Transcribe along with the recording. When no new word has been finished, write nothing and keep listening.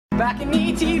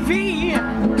BalconyTV.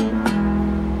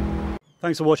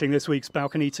 Thanks for watching this week's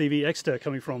Balcony TV Extra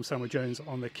coming from Samuel Jones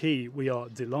on the key. We are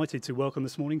delighted to welcome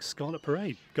this morning Scarlett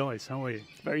Parade. Guys, how are you?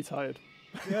 Very tired.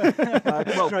 Yeah.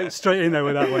 Well, straight in there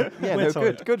with that one. Yeah,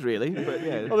 no, good really. But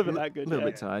yeah, other than that, good. A little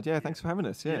bit tired. Yeah, thanks for having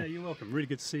us. Yeah, you're welcome. Really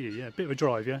good to see you. Yeah, bit of a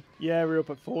drive. Yeah. Yeah, we were up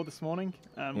at 4 this morning.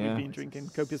 We've been drinking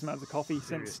copious amounts of coffee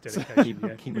since.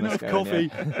 Keeping enough us going,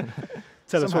 coffee. Yeah.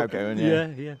 Tell us what. Going,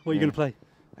 yeah. What are you going to play?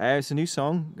 It's a new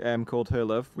song called Her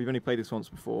Love. We've only played this once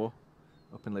before,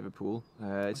 up in Liverpool.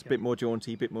 It's a bit more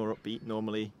jaunty, a bit more upbeat.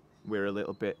 Normally, we're a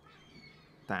little bit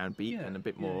downbeat and a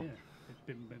bit more.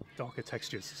 Bit darker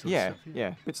textures. Sort of stuff,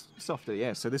 a bit softer.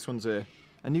 Yeah. So this one's a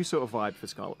new sort of vibe for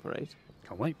Scarlett Parade.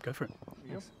 Can't wait. Go for it.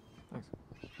 Yes. Thanks.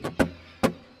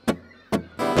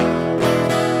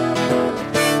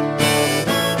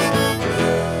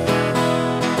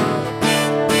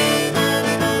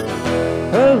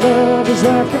 Her love is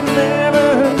like I've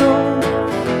never known.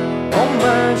 Oh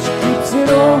my, she keeps it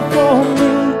all for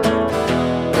me.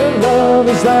 Her love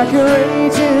is like a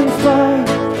raging fire,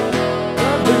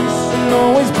 loose and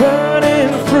always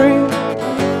burning free.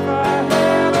 If I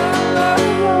had a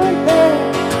love like that,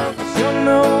 she'll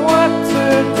know what to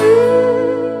do.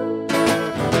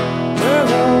 Her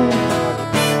love,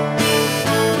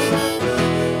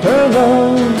 her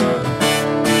love,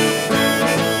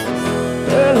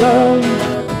 her love.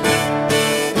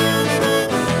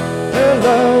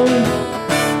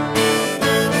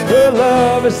 Her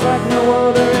love is like no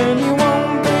other and you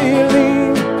won't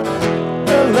believe.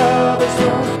 Her love is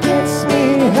what gets me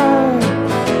high.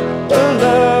 Her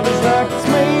love is like it's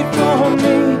made for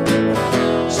me.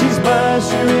 She's mine,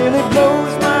 she really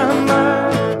blows my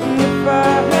mind. And if I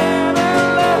had a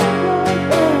love like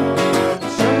that,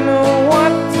 she'll know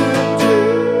what to do.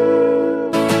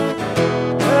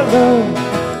 Her love,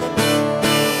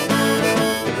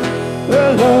 her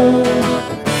love,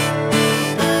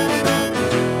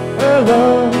 her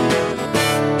love,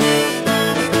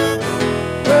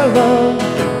 her love.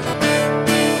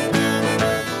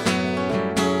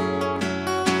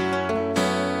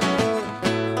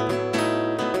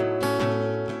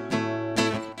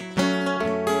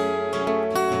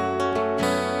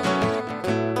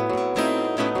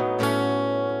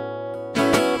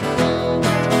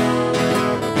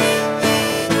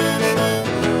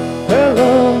 Her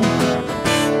love,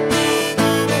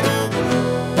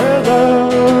 her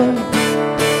love,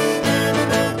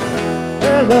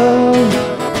 her love.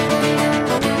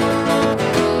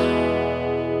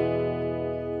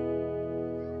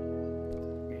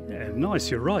 Yeah, nice.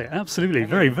 You're right. Absolutely.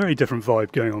 Very, very different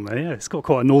vibe going on there. Yeah, it's got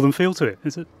quite a northern feel to it.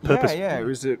 Is it purpose? Yeah. It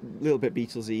was a little bit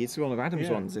Beatlesy. It's one of Adam's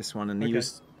ones. This one, and he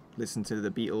was listening to the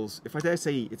Beatles. If I dare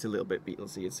say, it's a little bit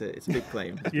Beatlesy. It's a big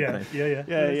claim. Yeah.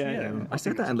 I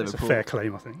said that in Liverpool. It's a fair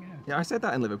claim, I think. Yeah, I said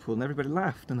that in Liverpool, and everybody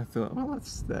laughed. And I thought, well,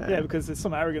 that's yeah, because there's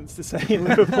some arrogance to say in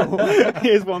Liverpool.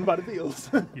 Here's one by the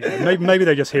Beatles. Yeah, maybe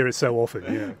they just hear it so often.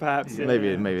 Yeah, perhaps. Yeah.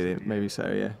 Maybe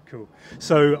so. Yeah. Cool.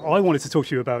 So I wanted to talk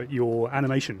to you about your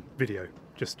animation video.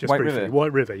 Just White briefly. River.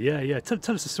 White River, yeah.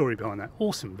 Tell us the story behind that.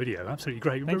 Awesome video, absolutely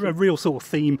great. A real sort of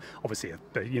theme, obviously,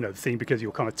 the theme because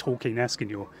you're kind of Tolkien-esque in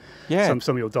your some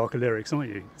of your darker lyrics,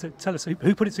 aren't you? Tell us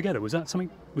who put it together. Was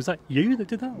that you that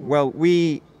did that? Well,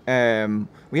 we had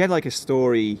like a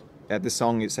story. The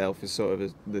song itself is sort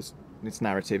of its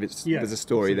narrative. There's a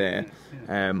story there,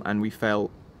 and we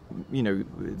felt,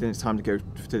 then it's time to go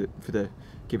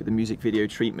give it the music video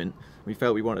treatment. We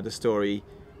felt we wanted a story.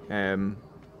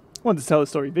 Wanted to tell the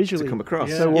story visually to come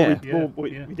across. So what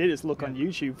we did is look on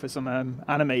YouTube for some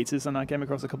animators, and I came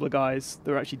across a couple of guys.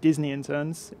 They were actually Disney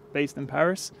interns based in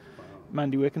Paris,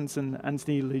 Mandy Wickens and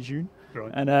Anthony Lejeune.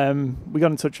 Right. And we got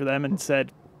in touch with them and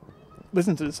said,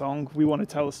 listen to the song, we want to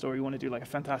tell a story, we want to do like a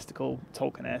fantastical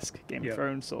Tolkien-esque Game of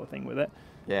Thrones sort of thing with it.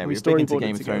 Yeah, we were big into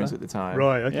Game of Thrones at the time.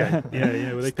 Right, okay.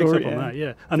 Yeah. Well, they picked up on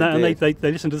that, And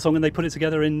they listened to the song and they put it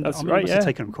together in... That's right, it must have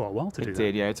taken them quite a while to do that. It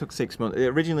did, yeah. It took 6 months.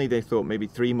 Originally, they thought maybe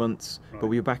 3 months, but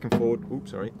we were back and forward...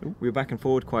 Oops, sorry. We were back and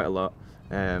forward quite a lot,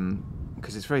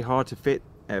 because it's very hard to fit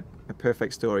a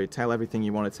perfect story, tell everything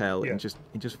you want to tell in just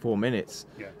 4 minutes.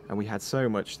 Yeah. And we had so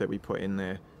much that we put in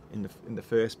the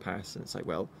first pass, and it's like,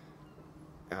 well...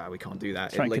 we can't do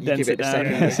that. Try and like, condense you give it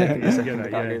a second, the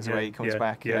guy goes away, he comes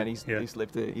back, and he's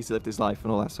lived his life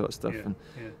and all that sort of stuff.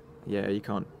 You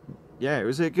can't. Yeah, it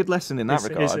was a good lesson in that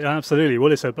regard. Absolutely.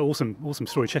 Well, it's an awesome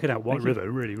story. Check it out, White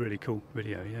River. Really cool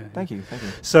video. Yeah. Thank you.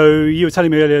 So you were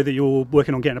telling me earlier that you're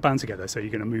working on getting a band together. So you're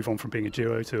going to move on from being a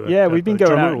duo to we've been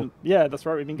going out. That's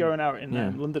right. We've been going out in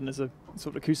London as a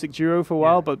sort of acoustic duo for a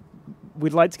while, but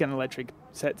we'd like to get an electric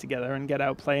set together and get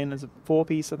out playing as a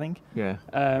 4-piece, I think. Yeah.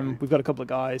 We've got a couple of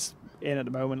guys in at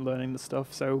the moment learning the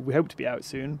stuff, so we hope to be out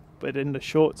soon. But in the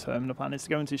short term, the plan is to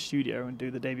go into the studio and do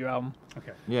the debut album.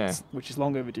 Okay. Yeah. Which is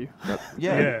long overdue.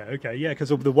 Yeah. Okay. Yeah, because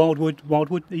of the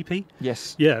Wildwood EP.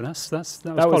 Yes. Yeah, that was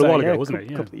quite a while ago, wasn't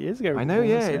it? A couple of years ago. I know.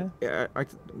 Yeah.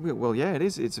 Well, yeah, it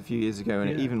is. It's a few years ago,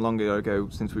 and even longer ago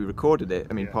since we recorded it.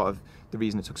 I mean, part of the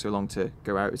reason it took so long to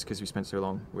go out is because we spent so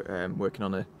long working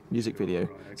on a music video.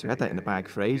 So we had that in the bag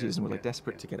for ages, and we're like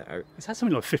desperate to get it out. It's had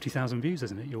something like 50,000 views,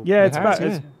 isn't it?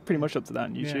 It's pretty much up to that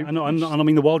on YouTube. And I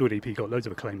mean, the Wildwood EP got loads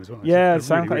of acclaim as well. Yeah, SoundCloud.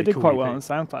 Really, really it did quite well on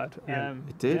SoundCloud.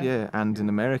 It did, yeah. And in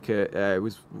America, it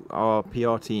was our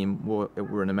PR team were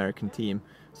an American team,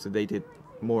 so they did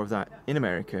more of that in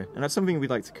America, and that's something we'd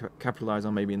like to capitalise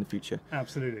on maybe in the future.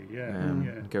 Absolutely,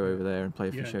 Go over there and play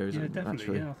a few shows. Yeah,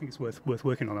 definitely. Yeah, I think it's worth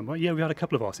working on them. But yeah, we had a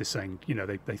couple of artists saying,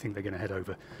 they think they're going to head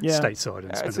over stateside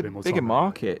and spend a bit more time. It's a bigger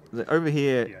market. Over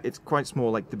here, it's quite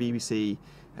small. Like the BBC,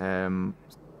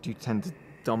 do tend to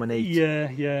dominate. Yeah,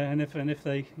 and if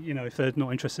they, if they're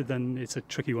not interested, then it's a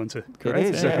tricky one to. It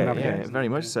is, very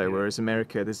much so. Whereas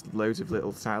America, there's loads of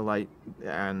little satellite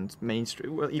and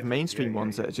mainstream, well, even mainstream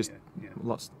ones that are just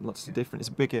lots of different. It's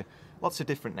bigger, lots of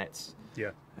different nets. Yeah,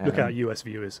 look out, US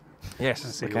viewers. Yes,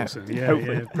 that's awesome.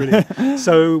 Yeah, brilliant.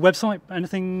 So, website,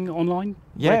 anything online?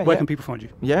 Where can people find you?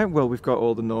 Yeah, well, we've got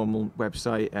all the normal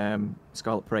website,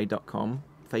 scarlettparade.com.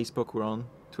 Facebook, we're on.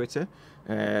 Twitter,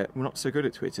 we're not so good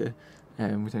at Twitter.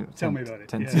 We don't tell me about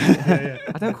it.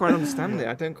 I don't quite understand it.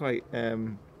 I don't quite have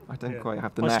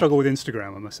the knack. I struggle with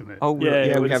Instagram, I must admit. Oh, we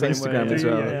have Instagram as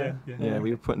well. Yeah,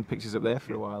 we were putting pictures up there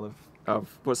for a while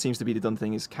of what seems to be the done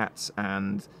thing is cats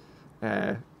and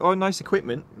nice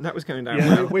equipment. That was going down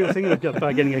well. We were thinking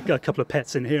about getting a couple of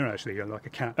pets in here, actually, like a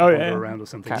cat around or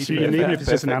something. Even if it's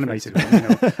just an animated one,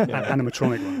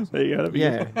 animatronic one. There you go.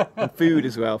 And food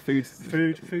as well. Food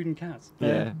and cats.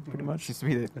 Yeah, pretty much. Seems to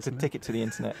be the ticket to the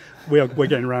internet. We're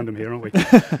getting random here, aren't we?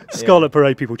 Scarlett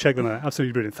Parade, people, check them out.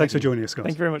 Absolutely brilliant. Thanks for joining us, guys.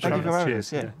 Thank you very much. Thank you for having us.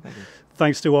 Cheers.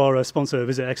 Thanks to our sponsor,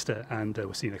 Visit Exeter, and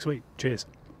we'll see you next week. Cheers.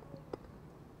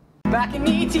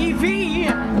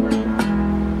 BalconyTV.